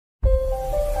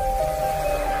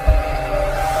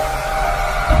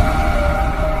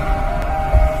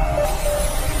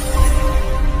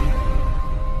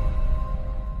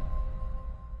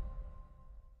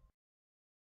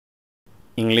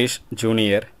English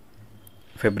Junior,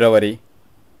 February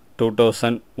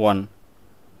 2001.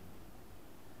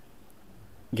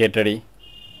 Get ready.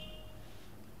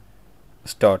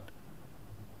 Start.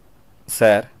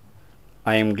 Sir,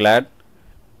 I am glad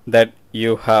that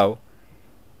you have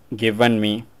given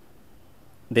me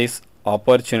this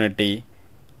opportunity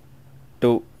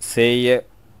to say a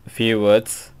few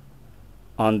words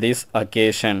on this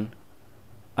occasion,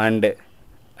 and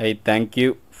I thank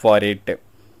you for it.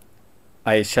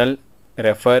 I shall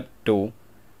refer to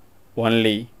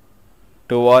only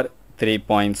 2 or 3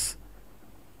 points.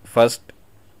 First,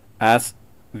 as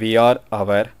we are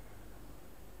aware,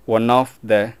 one of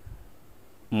the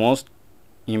most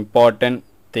important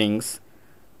things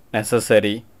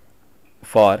necessary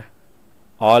for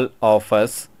all of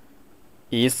us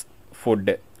is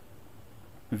food.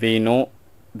 We know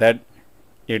that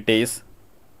it is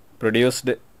produced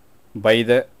by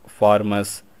the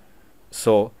farmers.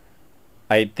 So,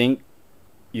 I think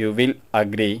you will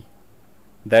agree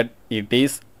that it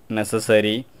is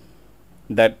necessary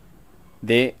that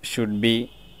they should be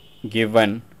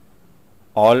given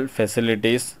all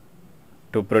facilities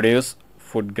to produce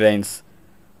food grains.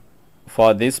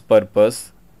 For this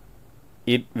purpose,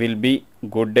 it will be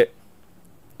good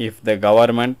if the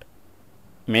government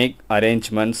make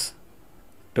arrangements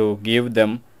to give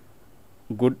them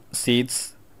good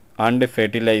seeds and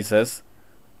fertilizers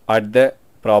at the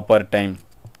proper time.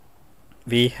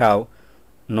 We have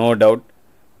no doubt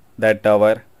that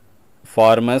our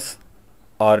farmers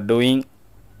are doing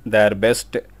their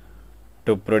best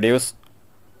to produce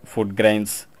food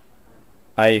grains.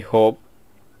 I hope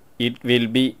it will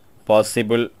be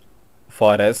possible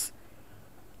for us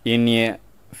in a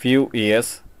few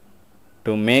years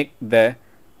to make the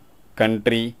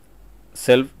country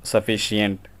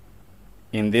self-sufficient.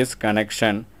 In this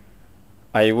connection,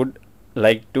 I would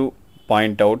like to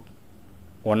point out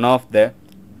one of the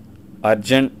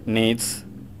urgent needs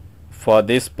for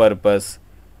this purpose.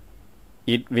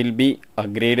 It will be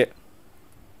agreed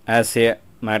as a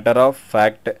matter of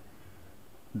fact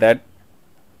that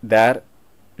there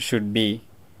should be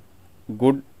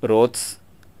good roads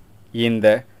in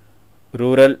the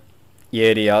rural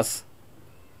areas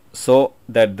so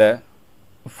that the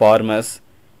farmers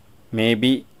may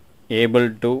be able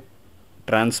to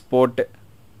transport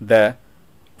the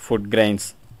food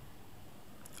grains.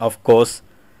 Of course,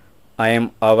 I am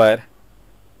aware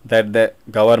that the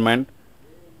government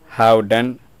have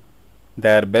done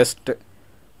their best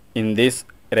in this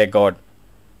regard,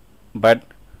 but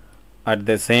at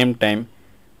the same time,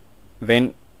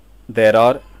 when there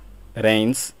are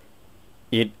rains,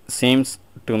 it seems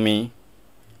to me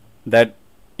that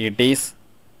it is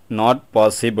not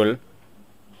possible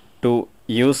to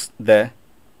use the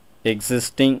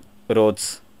existing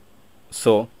roads.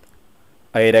 So,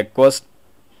 I request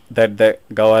that the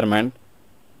government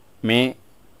may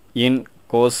in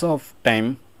course of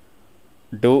time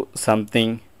do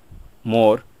something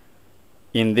more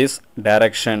in this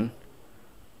direction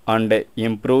and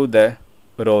improve the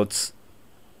roads.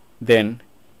 Then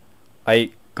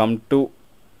I come to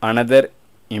another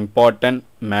important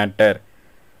matter.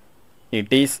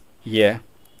 It is a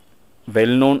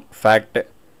well-known fact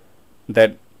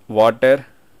that water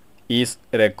is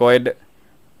required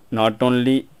not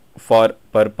only for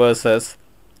purposes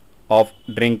of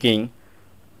drinking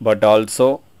but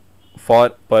also for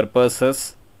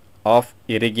purposes of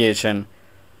irrigation.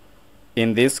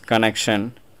 In this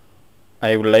connection,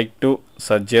 I would like to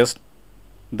suggest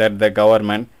that the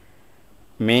government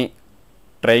may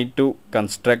try to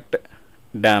construct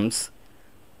dams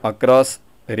across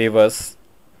rivers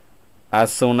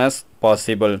as soon as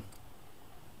possible.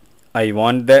 I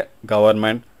want the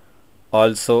government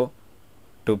also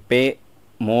to pay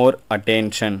more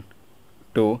attention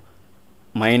to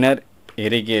minor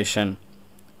irrigation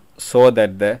so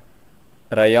that the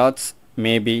ryots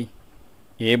may be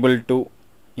able to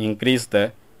increase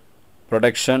the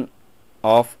production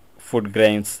of food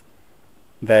grains.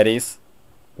 There is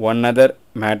one other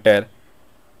matter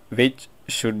which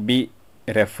should be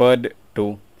referred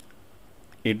to.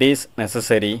 It is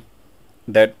necessary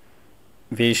that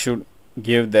we should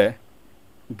give the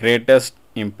greatest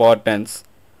importance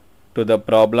to the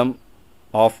problem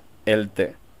of health.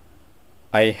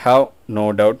 I have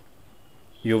no doubt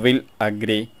you will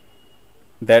agree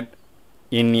that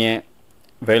in a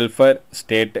welfare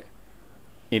state,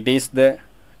 it is the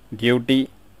duty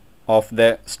of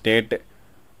the state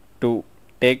to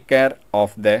take care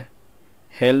of the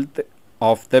health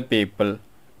of the people.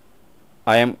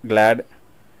 I am glad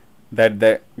that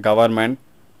the government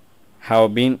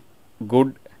have been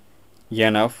good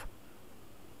enough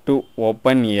to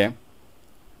open a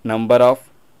number of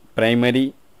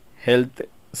primary health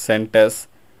centers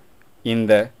in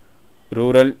the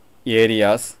rural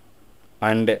areas,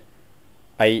 and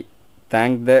I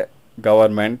thank the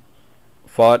government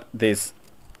for this.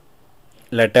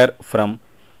 Letter from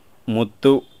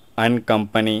Muthu and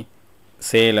Company,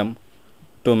 Salem,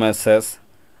 to Messrs.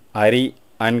 Ari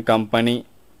and Company,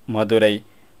 Madurai.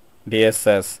 Dear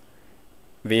Sirs,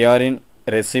 we are in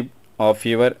receipt of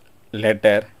your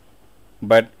letter,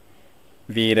 but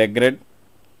we regret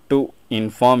to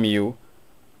inform you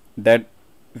that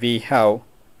we have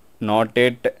not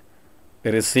yet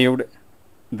received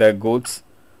the goods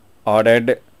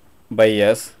ordered by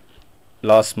us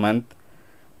last month.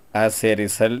 As a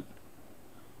result,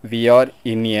 we are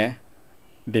in a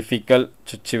difficult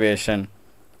situation.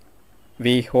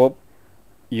 We hope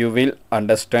you will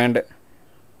understand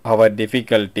our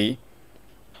difficulty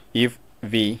if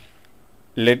we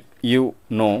let you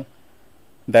know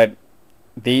that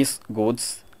these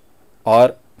goods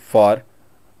are for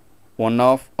one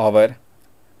of our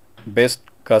best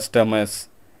customers.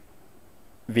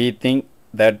 We think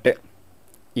that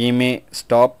he may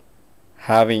stop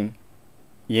having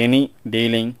any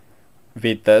dealing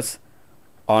with us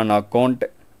on account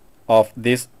of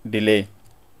this delay.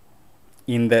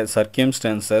 In the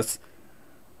circumstances,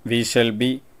 we shall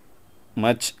be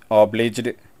much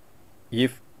obliged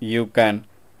if you can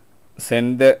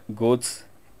send the goods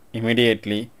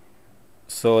immediately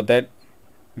so that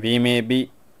we may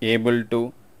be able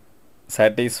to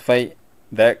satisfy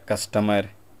the customer.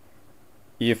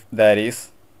 If there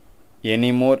is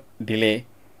any more delay,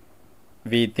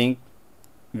 we think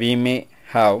we may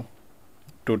have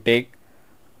to take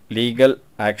legal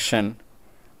action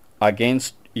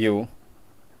against you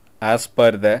as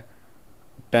per the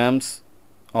terms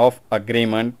of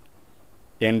agreement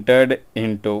entered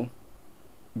into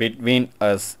between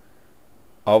us.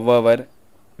 However,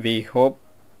 we hope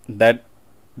that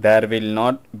there will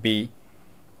not be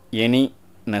any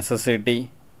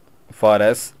necessity for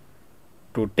us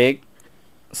to take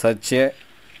such a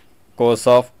course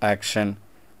of action.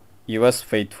 Yours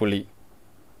faithfully.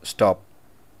 Stop.